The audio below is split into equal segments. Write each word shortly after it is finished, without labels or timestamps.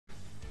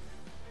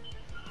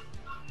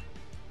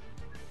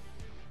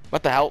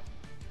What the hell?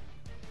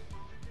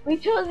 We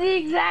chose the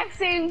exact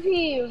same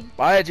team.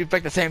 Why did you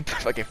pick the same?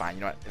 Okay, fine.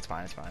 You know what? It's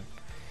fine. It's fine.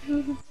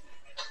 You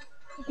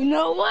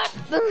know what?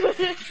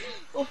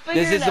 We'll figure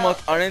This is it the out.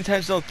 most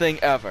unintentional thing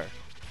ever.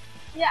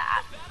 Yeah,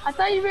 I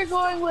thought you were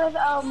going with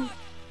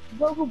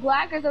Goku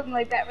Black or something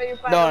like that. But you're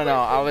fine. No,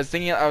 I was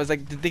thinking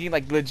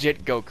like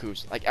legit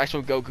Gokus, like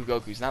actual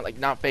Gokus,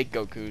 not fake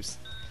Gokus.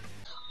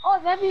 Oh,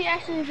 that'd be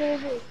actually very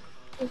good.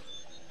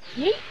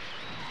 Yeet.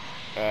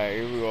 Alright,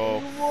 here we go.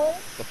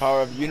 What? The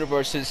power of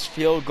universes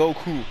feel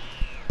Goku.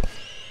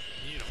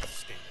 You don't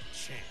stand a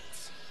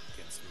chance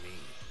against me.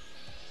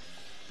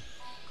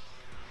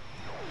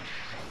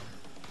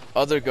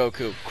 Other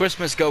Goku,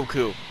 Christmas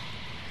Goku.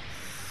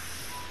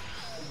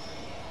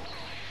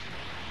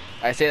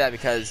 I say that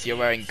because you're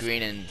wearing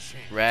green and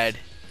red.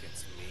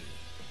 Against me.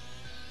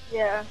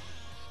 Yeah.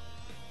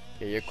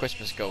 Yeah, you're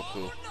Christmas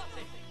Goku.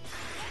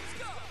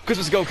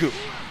 Christmas Goku.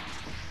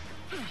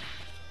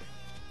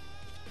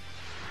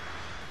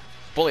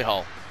 Bully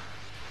hole.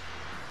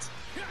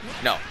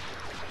 No.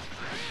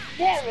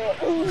 Damn it.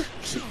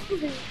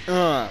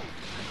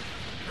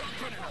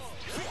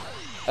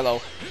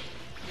 Hello.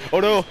 Oh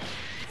no.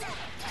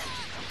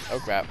 Oh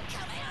crap.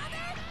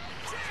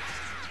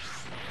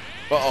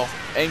 Uh-oh.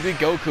 Angry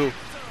Goku.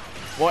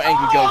 More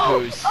angry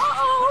Gokus.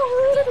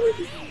 Oh.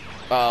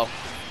 Uh-oh.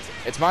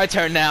 It's my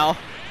turn now.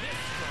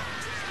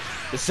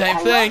 The same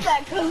I thing. love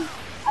that 'cause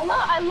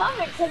I love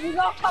it because he's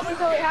all coming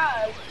so he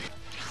has.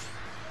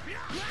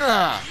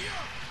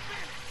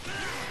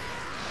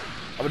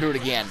 I'm gonna do it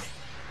again.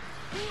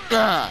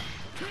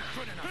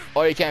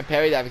 Or you can't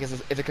parry that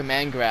because it's a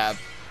command grab.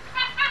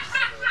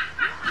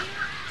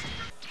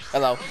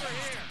 Hello.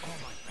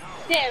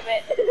 Damn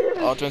it.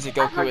 Ultra Instinct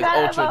Goku is forgot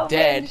ultra about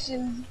dead.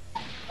 mentions.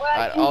 Well,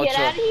 Alright, can you get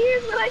Ultra. out of here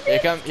is what I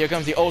did? Here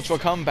comes the ultra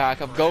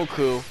comeback of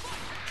Goku.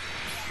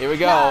 Here we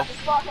go. Nah, the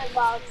small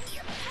hitbox.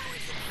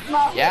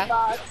 Small Yeah?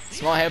 hitbox.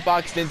 Small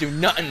hitbox didn't do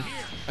nothing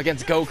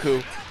against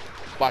Goku.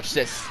 Watch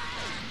this.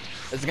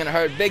 This is gonna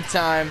hurt big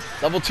time.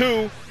 Level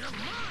 2.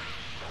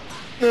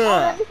 Oh,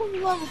 that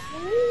becomes level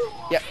 3?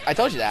 Yep, I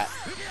told you that.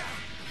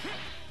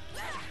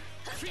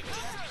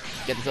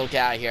 Get this little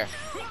cat out of here.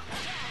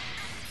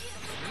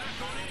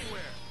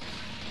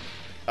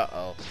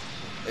 Uh-oh.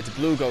 It's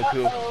blue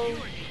Goku. Uh-oh.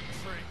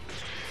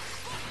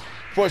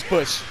 Force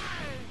push.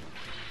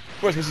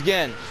 Force push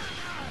again.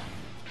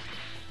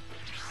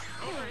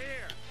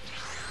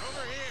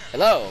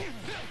 Hello.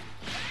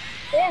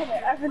 Damn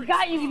it, I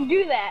forgot you can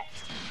do that.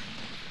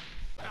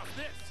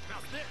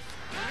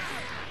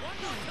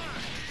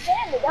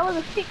 Damn it, that was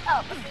a stick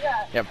up. I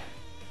forgot. Yep.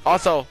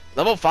 Also,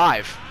 level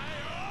 5.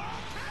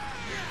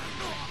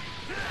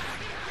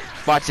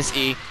 Watch this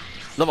E.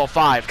 Level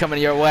 5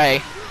 coming your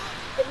way.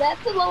 Is that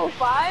the level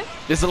 5?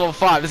 This is level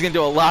 5. This is gonna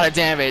do a lot of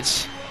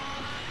damage.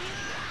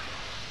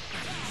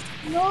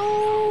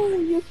 No,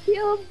 you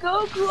killed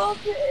Goku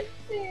off the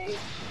instinct.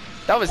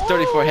 That was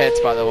 34 hits,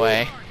 by the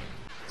way.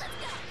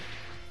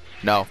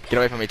 No, get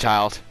away from me,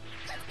 child.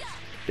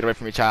 Get away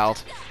from me,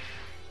 child.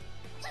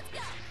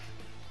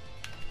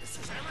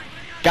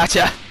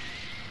 Gotcha.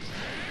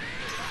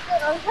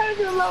 I was trying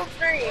to do a level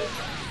 3.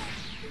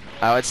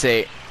 I would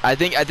say, I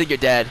think you're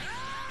dead.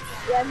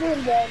 Yeah, I'm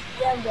dead.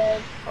 Yeah, I'm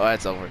dead. Oh,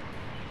 that's over.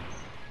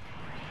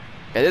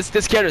 Yeah, this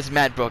character is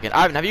mad broken.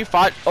 Ivan, have you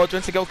fought Ultra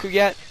Instinct Goku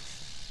yet?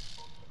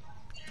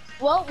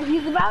 Well,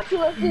 he's about to.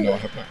 Let's do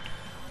it.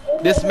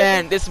 This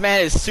man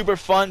is super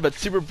fun but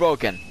super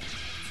broken. He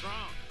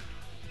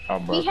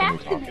has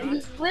to be.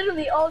 He's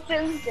literally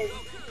Ultra Instinct.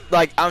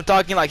 Like I'm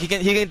talking like he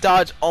can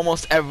dodge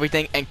almost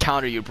everything and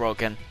counter you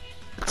broken.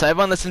 So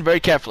everyone listen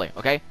very carefully,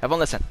 okay? Everyone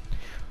listen.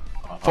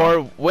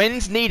 For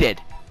wins needed,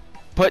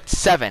 put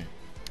 7.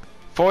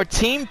 For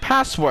team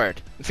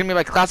password, it's gonna be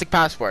my classic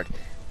password.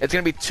 It's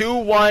gonna be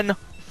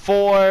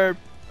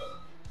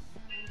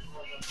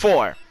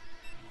 2144.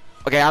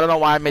 Okay, I don't know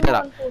why I made that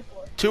up.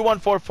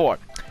 2144.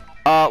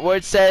 Where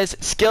it says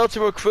skill to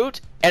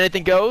recruit,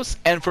 anything goes,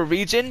 and for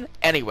region,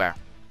 anywhere.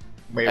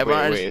 Wait.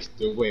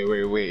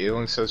 It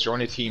only says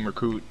join a team,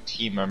 recruit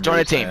team members. Join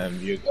a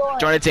team.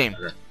 Join a team.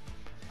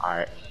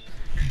 Alright.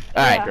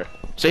 Alright. Yeah.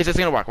 So here's this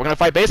gonna work. We're gonna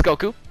fight base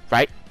Goku,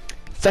 right?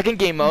 Second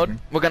game mode,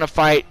 we're gonna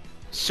fight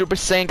Super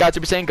Saiyan God,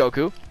 Super Saiyan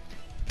Goku.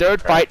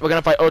 Third fight, we're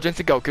gonna fight Ultra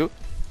Instinct Goku.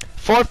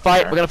 Fourth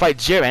fight, we're gonna fight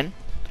Jiren.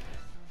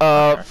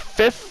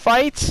 Fifth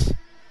fight,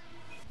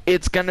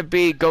 it's gonna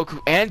be Goku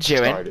and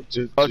Jiren.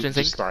 Ultra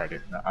Instinct.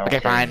 Okay,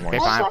 fine. Okay,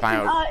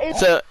 fine.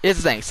 So here's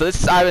the thing. So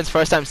this is Ivan's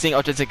first time seeing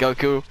Ultra Instinct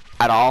Goku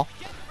at all.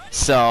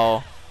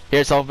 So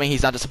here's hoping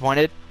he's not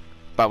disappointed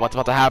by what's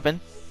about to happen.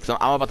 So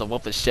I'm about to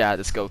whoop the shit out of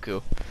this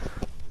Goku.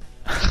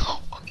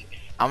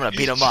 I'm gonna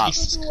beat him up.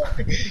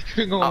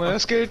 You're gonna let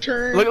us get a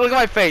turn? Look at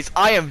my face.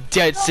 I am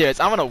dead serious.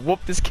 I'm gonna whoop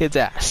this kid's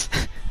ass.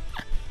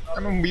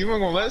 You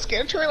gonna let us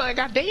get a turn? Like,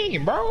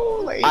 goddamn,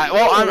 bro. Like,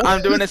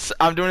 I'm doing this.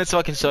 I'm doing this so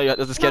I can show you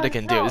what this kid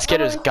can do. This kid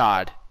is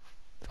God.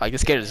 Like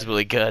this kid is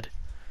really good.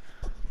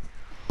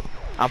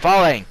 I'm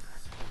falling.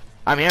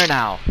 I'm here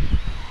now.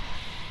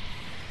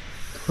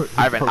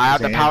 Ivan, I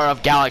have the power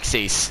of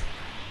galaxies.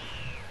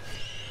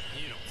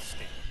 You don't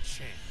stand a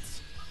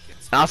chance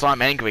And also,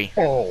 I'm angry.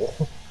 Oh.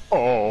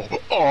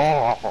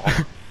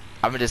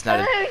 I'm just not.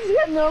 You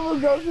got normal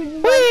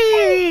Goku.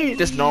 Whee!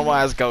 Just normal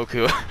as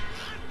Goku.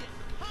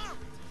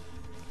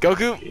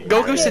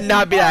 Goku should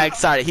not be that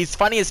excited. He's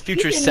fighting his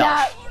future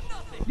self.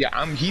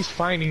 Yeah, he's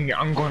fighting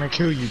I'm gonna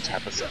kill you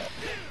type of self.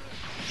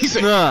 He's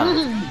like, Nah.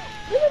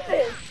 Look at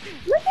this.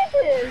 Look at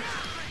this.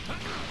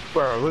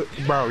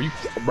 bro, you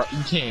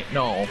can't.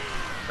 No.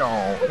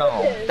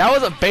 That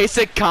was a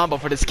basic combo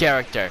for this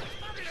character.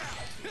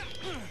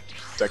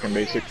 Second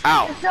basic.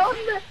 Ow.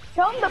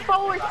 Show him the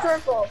forward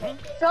circle.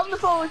 Show him the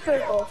forward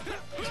circle.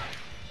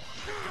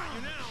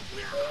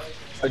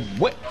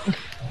 What?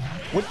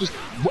 What just?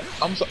 What?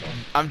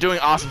 I'm doing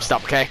awesome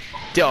stuff. Okay,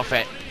 deal with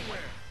it.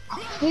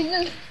 He's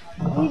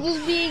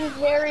just being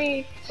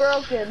very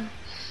broken.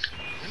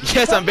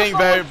 Yes, I'm being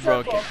very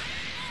broken.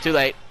 Too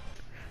late.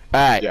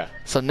 Alright, Yeah.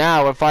 so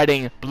now we're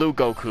fighting Blue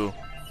Goku.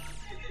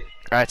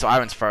 Alright, so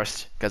Iron's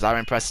first, because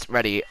Iron pressed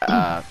ready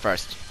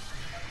first.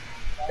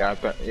 Yeah, I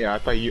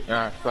thought you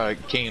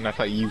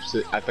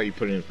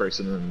put it in first,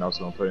 and then I was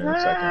gonna put it in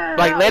second.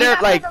 Like later,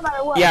 like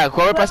yeah, whoever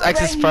Whoever press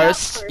X is ready up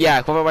first. first.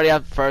 Yeah, whoever ready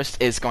up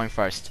first is going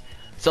first.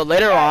 So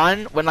later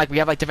on, when like we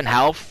have like different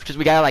health, just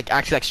we gotta like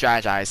actually like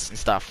strategize and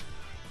stuff.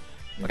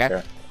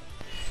 Okay.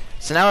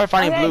 So now we're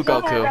fighting Okay, Blue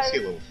go Goku. ahead. See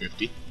level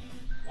 50.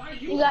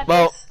 You got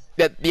Well,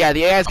 this. the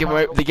AIs get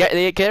more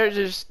the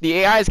characters,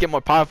 the AIs get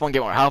more powerful and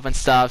get more health and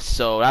stuff.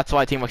 So that's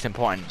why teamwork's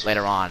important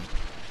later on.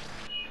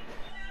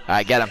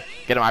 Alright, get him,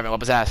 Ivan,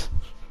 whoop his ass.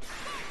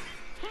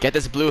 Get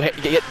this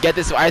get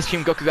this ice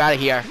cream Goku out of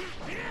here.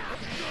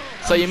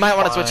 So you might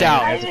want to switch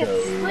out. Let's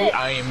go.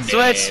 I am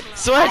Switch, dead.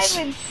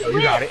 switch. Oh,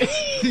 you got it.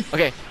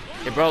 Okay,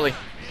 hey Broly,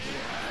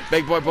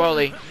 big boy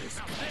Broly.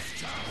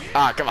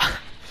 Ah, come on,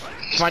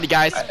 come on, you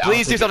guys,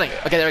 please do something.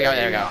 Okay, there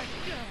we go.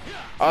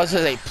 I was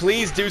gonna say,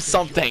 please do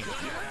something.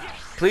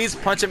 Please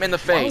punch him in the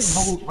face.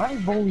 Why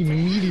is Broly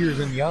meteors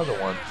in the other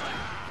one?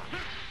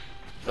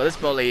 Well, this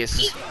Broly is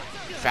just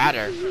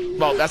fatter.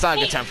 Well, that's not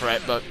a good term for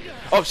it, but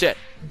oh shit.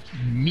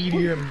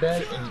 Meteor in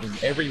bed in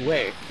every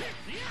way.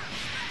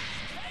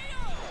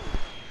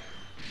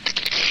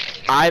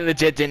 I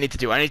legit didn't need to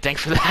do anything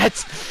for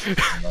that.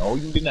 No,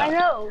 you did I not.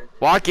 know.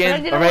 Walk But I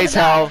in, didn't erase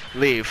wanna hell,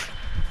 leave.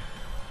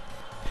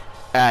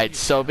 Alright,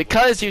 so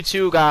because you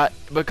two took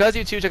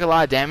a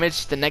lot of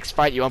damage, the next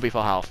fight you won't be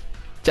full health.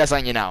 Just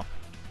letting you know.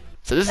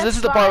 So this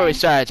is the part where we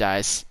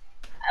strategize.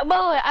 By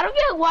the way, I don't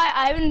get why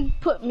Ivan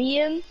put me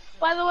in.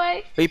 By the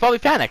way. But you probably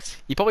panicked.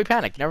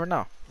 Never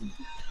know.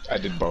 I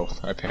did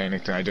both. I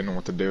panicked and I didn't know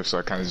what to do, so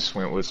I kind of just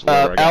went with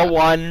whatever I got.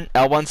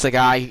 L1's the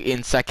guy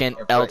in second,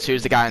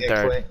 L2's the guy in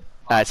third.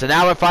 Alright, so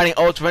now we're fighting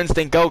Ultra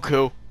Instinct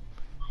Goku.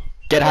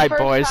 Get hype,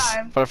 boys,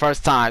 for the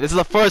first time. This is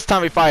the first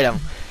time we fight him.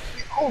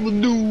 Oh,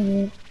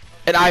 no.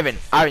 And Ivan,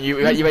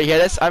 you ready to hear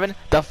this, Ivan?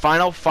 The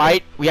final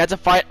fight, we had to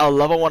fight a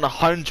level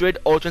 100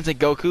 Ultra Instinct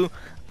Goku,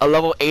 a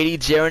level 80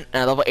 Jiren,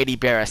 and a level 80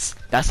 Beerus.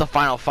 That's the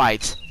final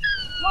fight.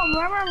 Oh,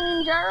 remember me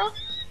and Gyro?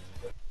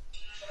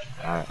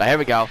 But here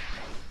we go.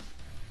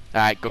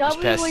 Alright, Goku's Tell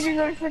me pissed. when you're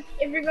gonna switch,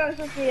 if you're gonna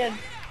switch me in.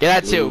 Yeah,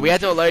 that too. We had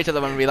to alert each other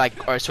when we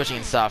like are switching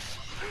and stuff.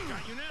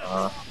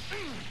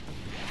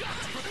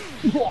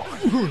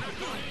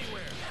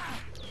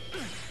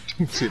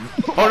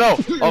 Oh no!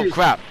 Oh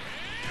crap!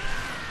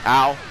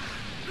 Ow!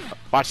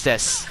 Watch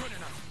this.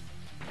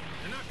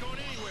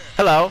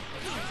 Hello.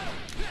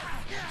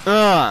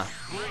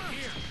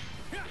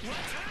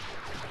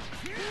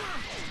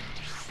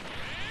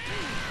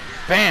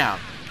 Bam!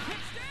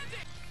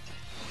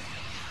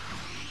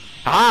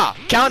 Ah!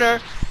 Counter!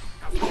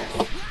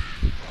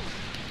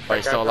 Oh,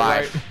 he's still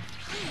alive.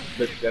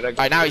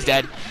 Alright, now he's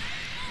dead.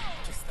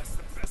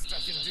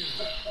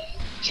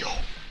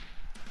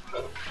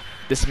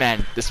 This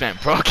man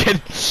broken.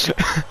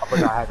 But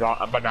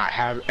not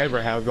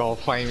ever have y'all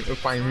find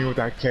me with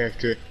that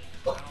character.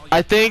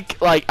 I think,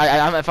 like,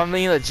 if I'm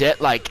being legit,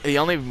 like, the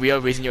only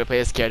real reason you would play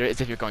this character is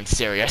if you're going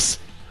serious.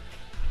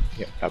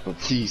 Yeah, but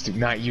please do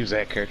not use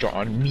that character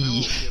on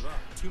me.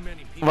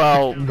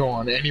 Well, Go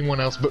on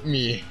anyone else but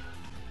me.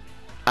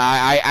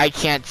 I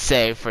can't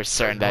say for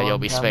certain that you'll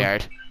be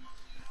spared.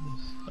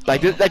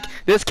 Like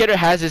this character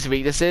has his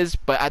weaknesses,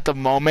 but at the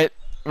moment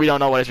we don't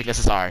know what his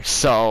weaknesses are.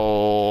 So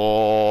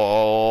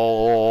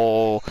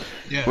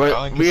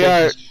Yeah, we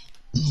are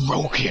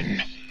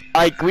broken.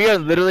 like we are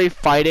literally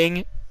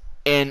fighting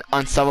an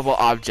unstoppable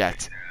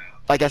object.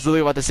 Like that's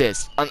literally what this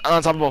is. An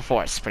unstoppable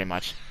force, pretty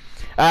much.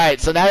 Alright,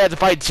 so now we have to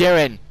fight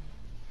Jiren.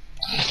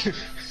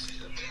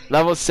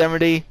 Level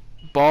 70,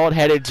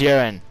 bald-headed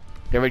Jiren.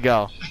 Here we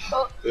go.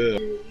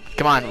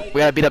 Come on, we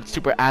gotta beat up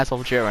super asshole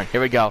Jiren.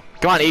 Here we go.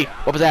 Come on, E,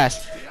 whoop his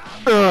ass.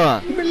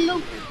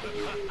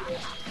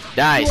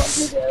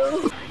 Nice.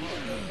 Oh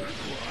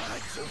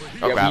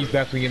Yeah, crap. he's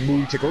definitely in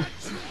mood tickled.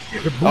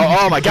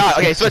 Oh my god.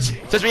 Okay, switch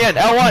me in.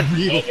 L1.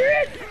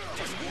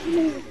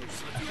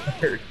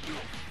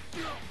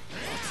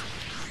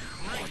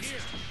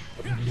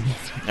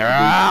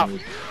 Ah.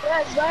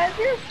 Yes, why is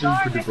your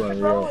star next to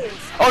Broly?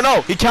 Oh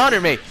no, he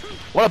countered me.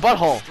 What a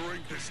butthole.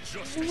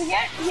 He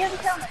has a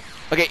counter.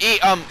 Okay, E,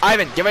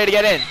 Ivan, get ready to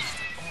get in.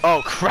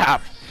 Oh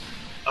crap.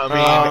 I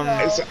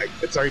mean,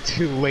 it's already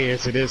too late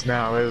as it is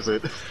now, is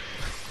it?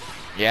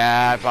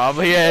 Yeah, it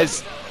probably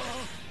is.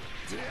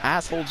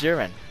 Asshole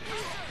Jiren.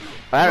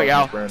 There we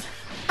go.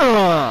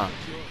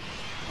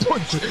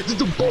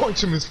 Just a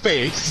punch him in his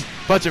face.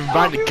 Punch him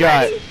right in the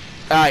gut.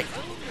 Alright.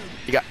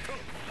 You got.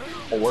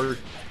 A word.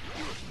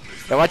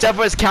 Now watch out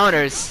for his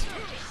counters.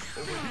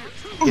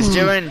 Because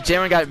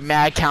Jiren got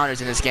mad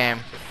counters in this game.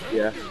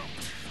 Yeah.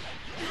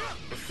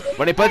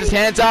 When he puts his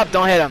hands up,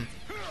 don't hit him.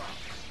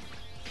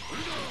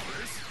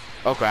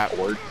 Oh crap.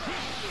 A word.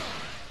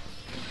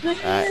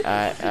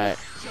 Alright.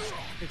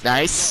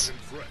 Nice.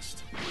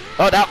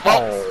 Oh, that.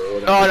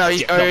 Oh no,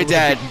 you're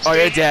dead. Oh,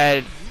 you're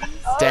dead.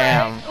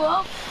 Damn.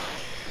 Well,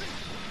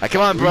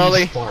 Come on,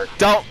 Broly.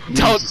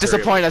 Don't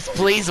disappoint us.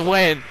 Please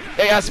win.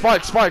 Yeah,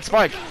 Spark. Spark,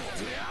 what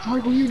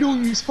are you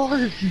doing, you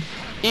Spark?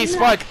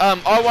 Spark. R1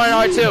 and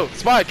R2.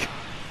 Spark.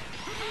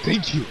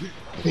 Thank you.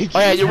 Oh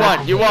yeah, you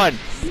won.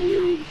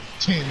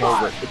 Game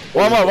over.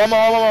 One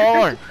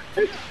more.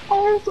 It's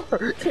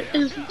over.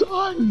 It's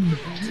done.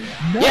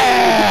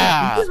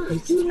 Yeah.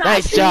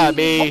 Nice job,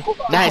 B.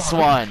 Nice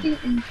one.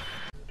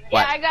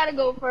 yeah, I gotta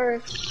go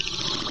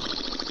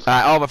first.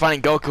 Alright, we're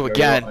finding Goku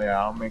again. Yeah,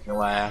 I'll make it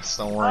last.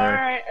 Don't worry.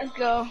 Alright, let's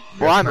go.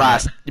 Well, I'm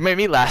last. You made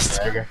me last.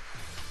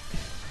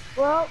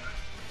 Well,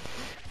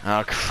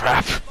 Oh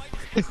crap.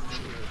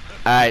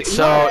 Alright,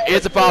 so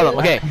here's the problem.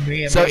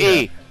 Okay, so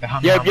E,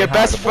 your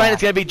best friend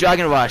is gonna be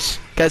Dragon Rush,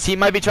 cause he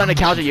might be trying to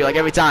counter you like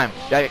every time,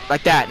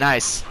 like that.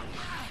 Nice.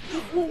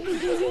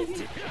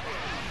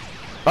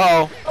 Uh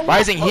oh,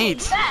 rising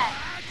heat.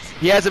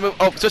 He has a move.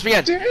 Oh, switch me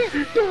in.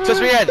 Switch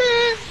me in.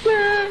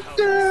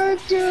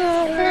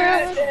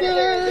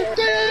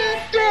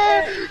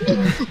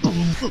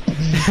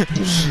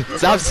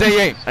 Stop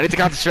singing. I need to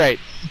concentrate.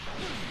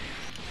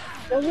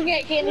 don't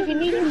forget, Kate, if you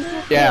need him.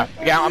 Yeah,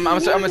 I'm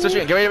gonna switch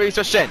you in. Get ready to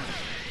switch in.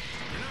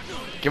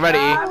 Get ready,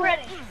 E. I'm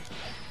ready.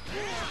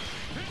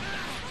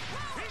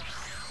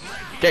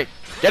 Okay,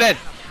 get in.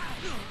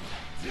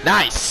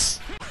 Nice.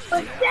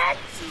 What's that?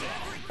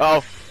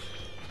 Uh oh.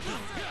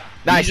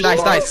 Nice. No,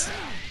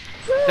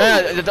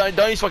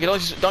 don't use sparking.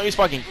 Don't use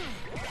sparking.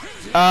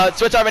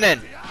 Switch Arvin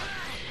in.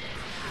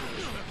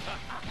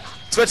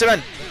 Switch him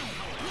in.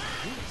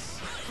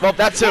 Well,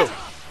 that too.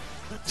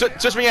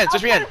 Switch me in.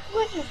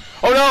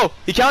 Oh no,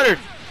 he countered.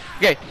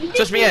 Okay,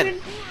 switch me in.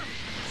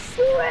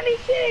 Do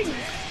anything.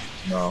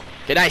 No.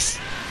 Okay, nice.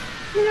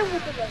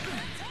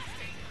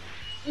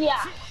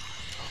 Yeah.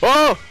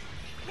 Oh.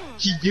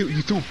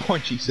 You threw a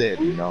punch. He said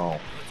no.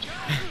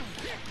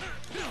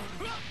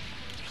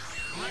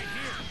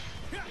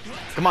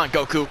 Come on,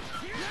 Goku.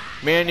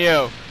 Me and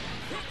you.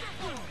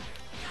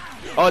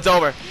 Oh, it's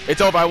over. It's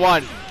over. I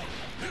won.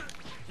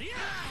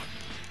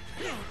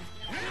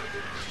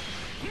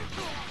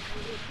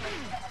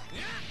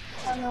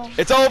 Oh, no.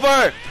 It's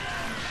over.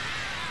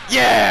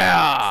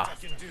 Yeah.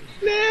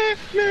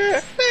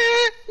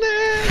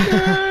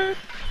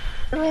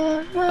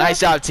 Nice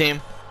job,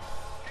 team.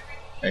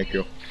 Thank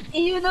you.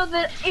 Even though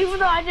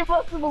I did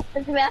most of the work,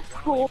 that's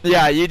cool.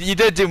 Yeah, you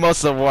did do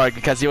most of the work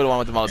because you were the one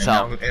with the most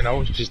help. And I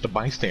was just a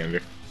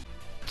bystander.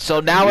 So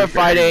now we're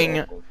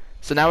fighting.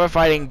 So now we're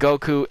fighting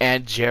Goku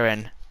and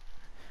Jiren.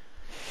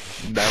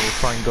 That was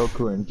fighting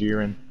Goku and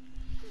Jiren.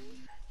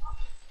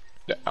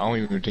 I don't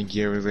even think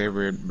he was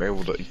ever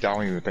able to. I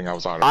don't even think I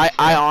was out of it.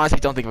 I honestly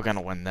don't think we're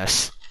gonna win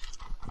this.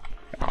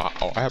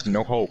 I have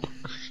no hope.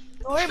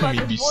 Don't worry about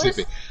Let me this, be boys.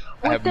 sipping.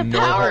 I With have the no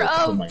power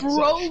hope for of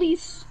myself. Broly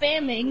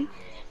spamming,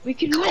 we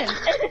can win.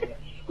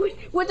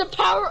 with the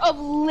power of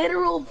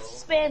literal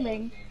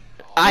spamming.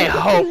 I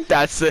hope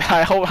that's it.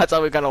 I hope that's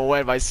how we're gonna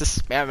win by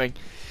just spamming.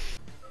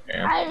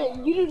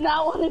 Yeah. You do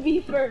not want to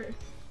be first.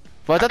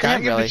 Well, that's Can I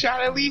him give it really. a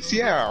shot at least?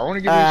 Yeah, I want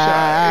to give it a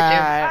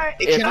shot.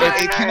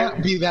 It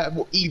cannot be that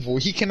evil.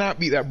 He cannot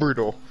be that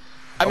brutal.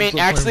 I mean,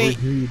 actually,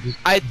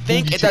 I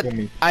think it's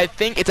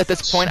at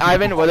this point,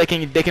 Ivan, where they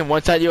can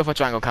one-shot you with a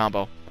triangle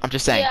combo. I'm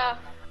just saying. Yeah.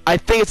 I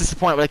think it's this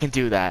point where they can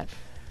do that.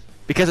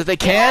 Because if they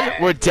can,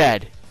 we're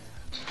dead.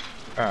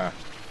 I'll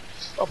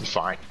be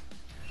fine.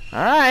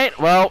 All right.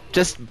 Well,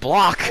 just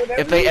block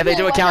if they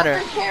do a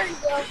counter.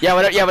 Yeah,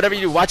 whatever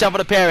you do. Watch out for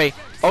the parry.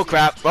 Oh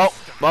crap. Well.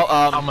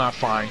 I'm not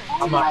fine.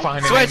 I'm not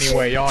fine in Switch. any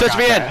way. Y'all Switch got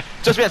me in. that.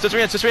 Switch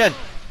me in.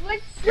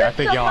 Yeah, I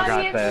think y'all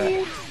got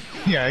that.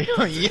 Yeah,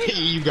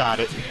 you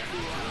got it.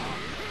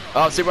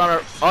 Oh, Super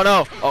Runner. Oh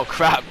no. Oh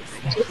crap.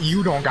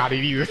 You don't got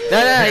it either.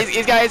 No.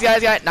 He's got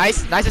it.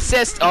 Nice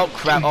assist. Oh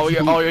crap. Oh,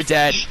 you're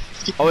dead.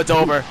 Oh, it's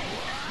over.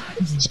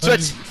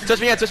 Switch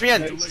me in.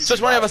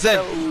 Switch one of us in.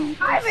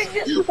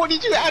 What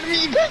did you add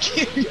me back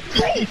in?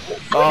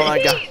 Oh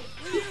my god.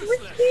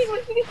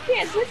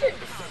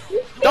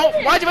 Don't!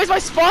 Why'd you waste my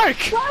spark?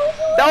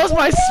 That was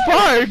my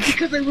spark!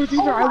 Because it was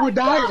either I would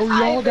die or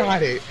y'all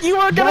got it. You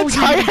were gonna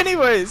die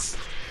anyways!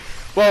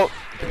 Well,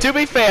 to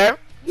be fair,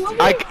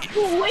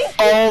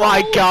 oh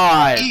my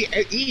god!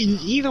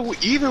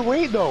 Either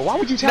way though, why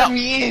would you tag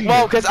me in?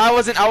 Well, because I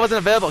wasn't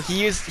available.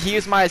 He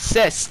used my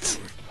assist.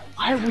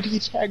 Why would he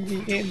tag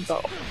me in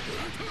though?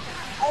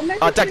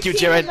 Thank you,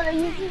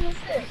 Jiren.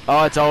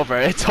 Oh, it's over.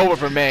 It's over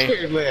for me.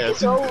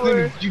 It's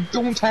over. You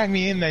don't tag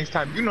me in next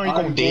time. You know you're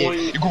going dead.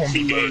 You're gonna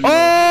be dead.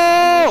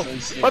 Oh!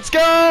 Let's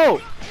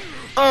go!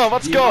 Oh,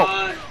 let's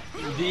go!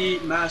 The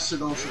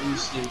Mastodon's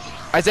instinct.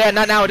 Isaiah,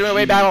 not now. We're doing a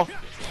weight battle.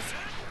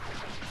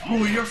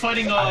 Oh, you're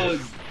fighting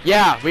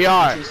Yeah, we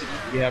are.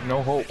 We have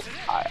no hope.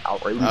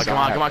 Come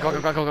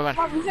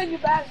on. You said you're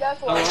back,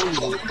 that's why.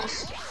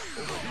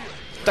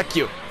 Fuck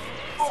you.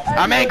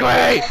 I'm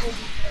angry!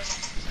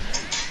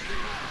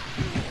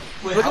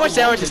 Wait, Look how much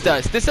long damage this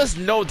does. This does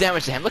no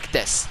damage to him. Look at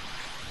this.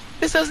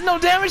 This does no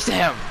damage to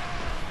him.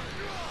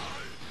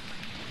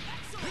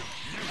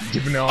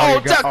 Oh,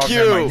 duck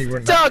you!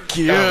 Duck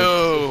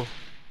you!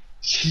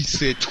 He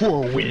said,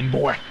 "Tour win,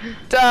 boy."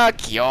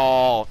 Duck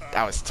y'all.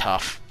 That was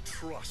tough.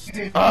 You're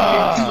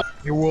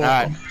welcome.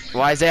 Alright.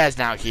 Well, Isaiah's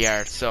now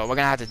here, so we're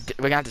gonna have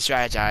to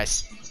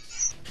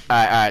strategize.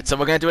 Alright. So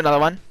we're gonna do another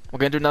one.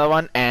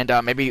 And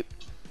maybe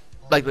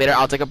like later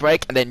I'll take a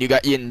break, and then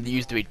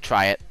you three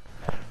try it.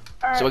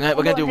 So we're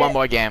gonna do one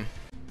more game.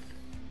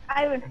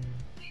 Ivan.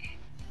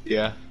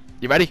 Yeah.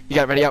 You ready? You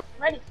got it ready up?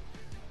 Ready.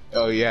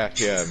 Oh yeah.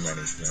 I'm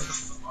ready.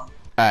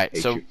 Alright. Hey,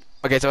 So cute.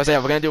 okay. So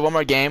Isaiah, we're gonna do one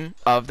more game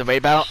of the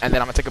raid battle, and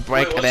then I'm gonna take a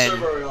break, and then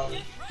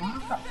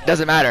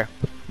doesn't matter.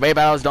 Raid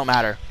battles don't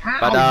matter.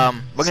 But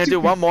we're gonna do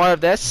one more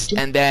of this,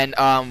 and then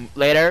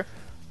later,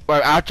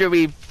 or after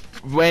we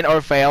win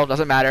or fail,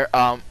 doesn't matter.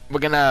 I'm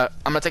gonna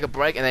take a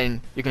break, and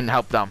then you can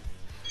help them.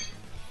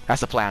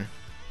 That's the plan.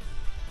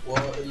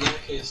 Well, in that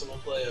case, I'm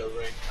gonna play a ranked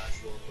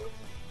match real quick.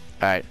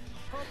 Alright.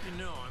 Hope you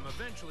know I'm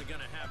eventually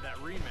gonna have that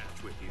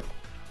rematch with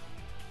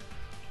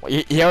you.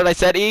 You hear what I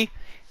said, E?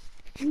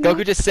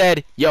 Goku just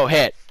said, "Yo,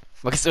 hit."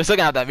 We're still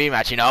gonna have that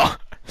rematch, you know.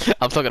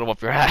 I'm still gonna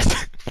whoop your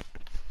ass.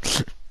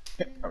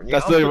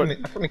 That's literally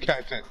I'm gonna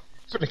catch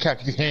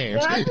his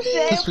hands. Yeah,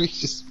 That's what he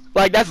just.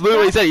 like that's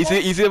literally what he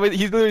said. He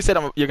literally said,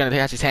 "You're gonna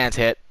catch his hands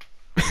hit."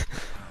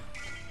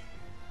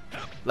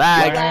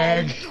 Lag.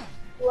 Lag.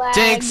 Lag.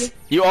 Jinx,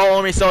 you all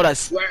owe me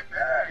sodas. Nope,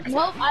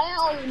 I didn't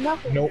owe you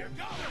nothing. Nope.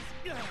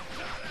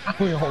 I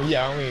don't owe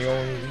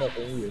you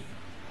nothing either.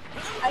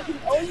 I can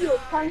owe you a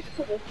punch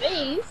to the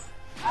face.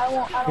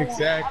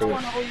 Exactly.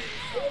 I don't owe you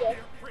soda.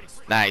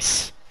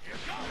 Nice.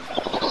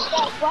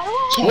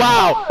 Why do I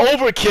Wow,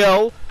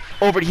 overkill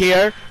over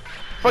here.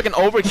 Fucking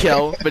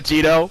overkill,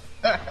 Vegito.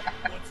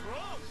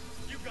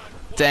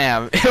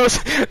 Damn,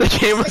 the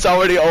game was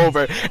already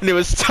over, and he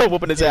was still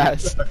whooping his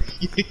ass.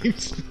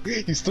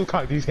 He still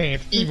caught these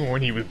hands even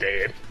when he was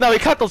dead. No, he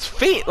caught those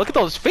feet. Look at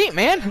those feet,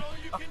 man.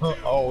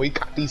 Oh, he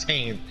caught these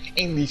hands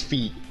and these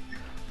feet.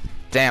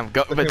 Damn,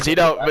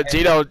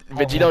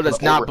 Vegito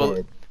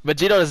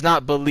does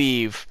not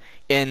believe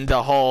in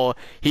the whole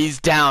 "he's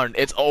down,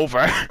 it's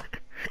over."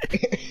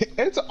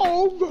 It's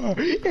over.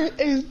 It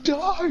is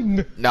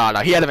done. No,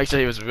 he had to make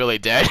sure he was really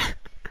dead.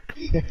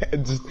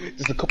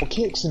 just a couple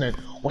kicks and then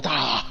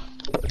wata.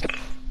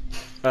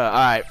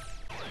 Alright.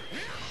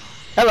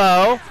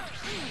 Hello.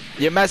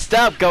 You messed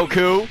up,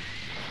 Goku.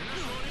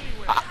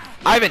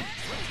 Ivan.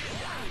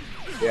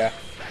 Yeah.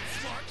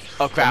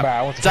 Oh crap.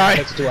 I want to Sorry.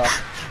 catch it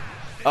out.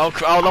 Oh,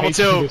 level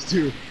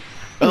 2.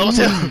 Level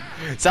 2.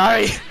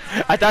 Sorry.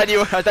 I thought you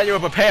were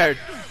prepared.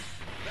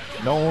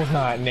 No, it's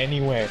not in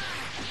any way.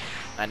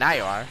 Now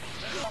you are.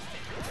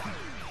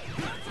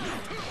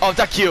 Oh,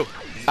 duck you.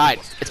 Alright,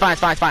 it's fine.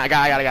 I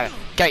got it.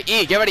 Okay,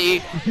 E, get ready,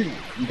 E.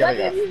 You got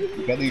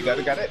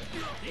it.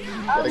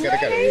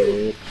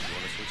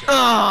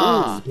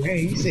 Ah. Yeah,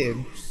 he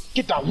said,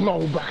 get that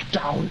low back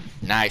down.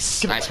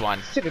 Nice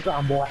one. Sit it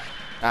down, boy.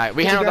 Alright,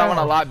 we handled that one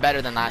a lot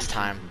better than last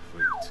time.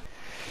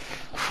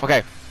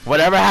 Okay,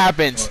 whatever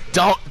happens,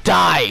 don't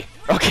die,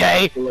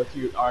 okay? Good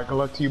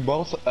luck to you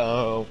both.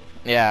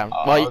 Yeah,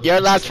 well, you're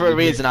last for a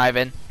reason,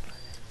 Ivan.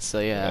 So,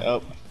 yeah.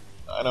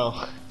 I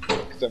know.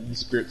 Because I'm the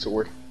spirit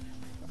sword.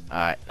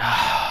 Alright.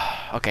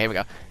 Okay, here we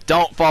go.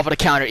 Don't fall for the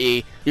counter,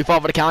 E. You fall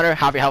for the counter,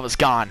 half your health is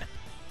gone.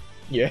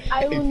 Yeah.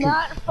 I will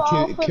not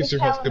fall for Kiss the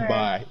your health counter.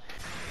 goodbye.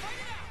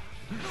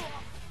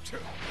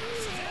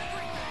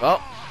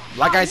 Well,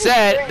 like I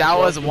said, that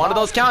was one of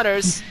those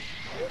counters.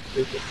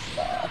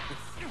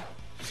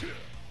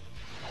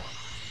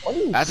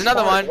 That's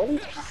another one.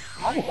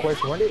 I have a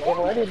question. Why did I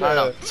don't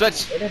know.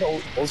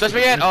 Switch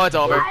me in. Oh, it's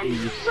over.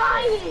 I'm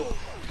trying.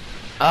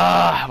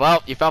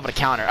 Well, you fell for the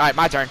counter. Alright,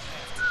 my turn.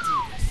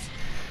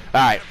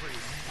 Alright.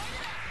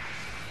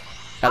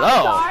 Hello.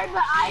 Sorry,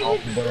 but I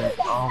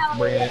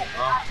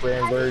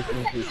Off-brand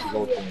version to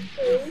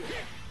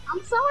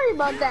I'm sorry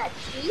about that,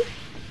 Chief.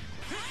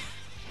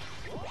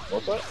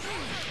 What's up?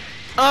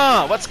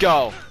 Let's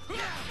go.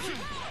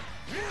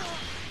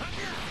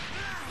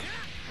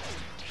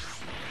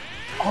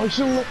 Oh,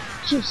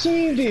 you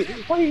saved it.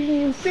 Why didn't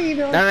you save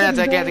it? No, it's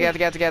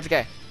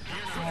okay.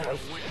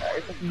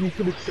 You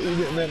could have saved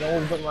it and then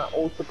all of my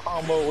ultra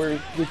combo where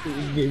it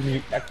gave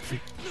me extra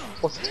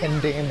plus 10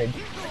 damage.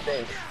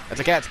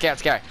 It's okay.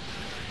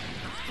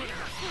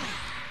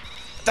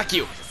 Fuck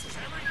you.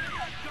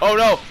 Oh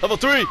no, level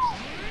 3.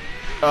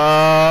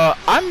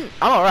 I'm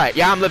alright.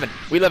 Yeah, I'm living.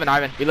 We living,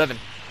 Ivan. We living.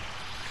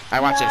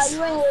 Alright, watch Nah, this.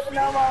 you ain't living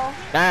no more.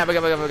 Nah,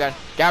 we're good.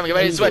 Gavin, get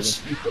ready to switch.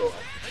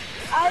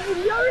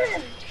 You're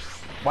in.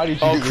 Why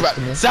did you Oh do crap!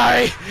 this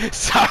to me?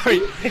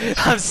 Sorry.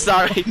 I'm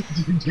sorry. Why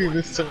did you do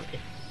this to me?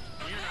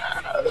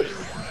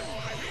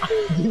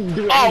 Didn't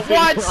do Oh, anything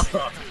what?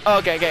 wrong.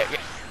 Okay. There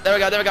we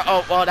go.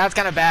 Oh, well, that's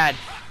kind of bad.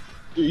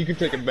 You can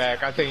take it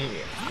back. I think.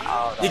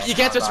 Oh, no, You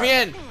can't no, switch no. me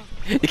in.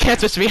 You can't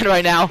switch me in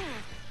right now.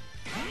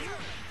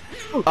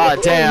 Oh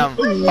damn!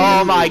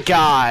 Oh my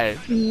god!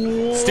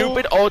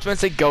 Stupid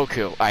ultimates and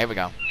Goku. Alright, here we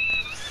go.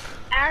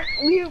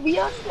 We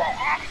have to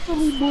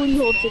actually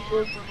moonhold this.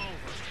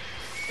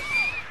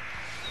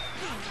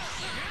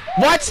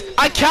 What?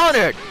 I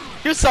countered.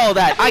 You saw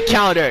that? I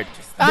countered.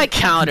 That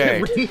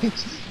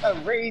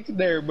rage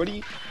there,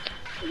 buddy.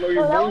 Where Oh,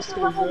 your that was voice a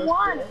level is,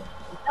 1.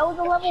 That was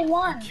a level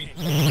 1.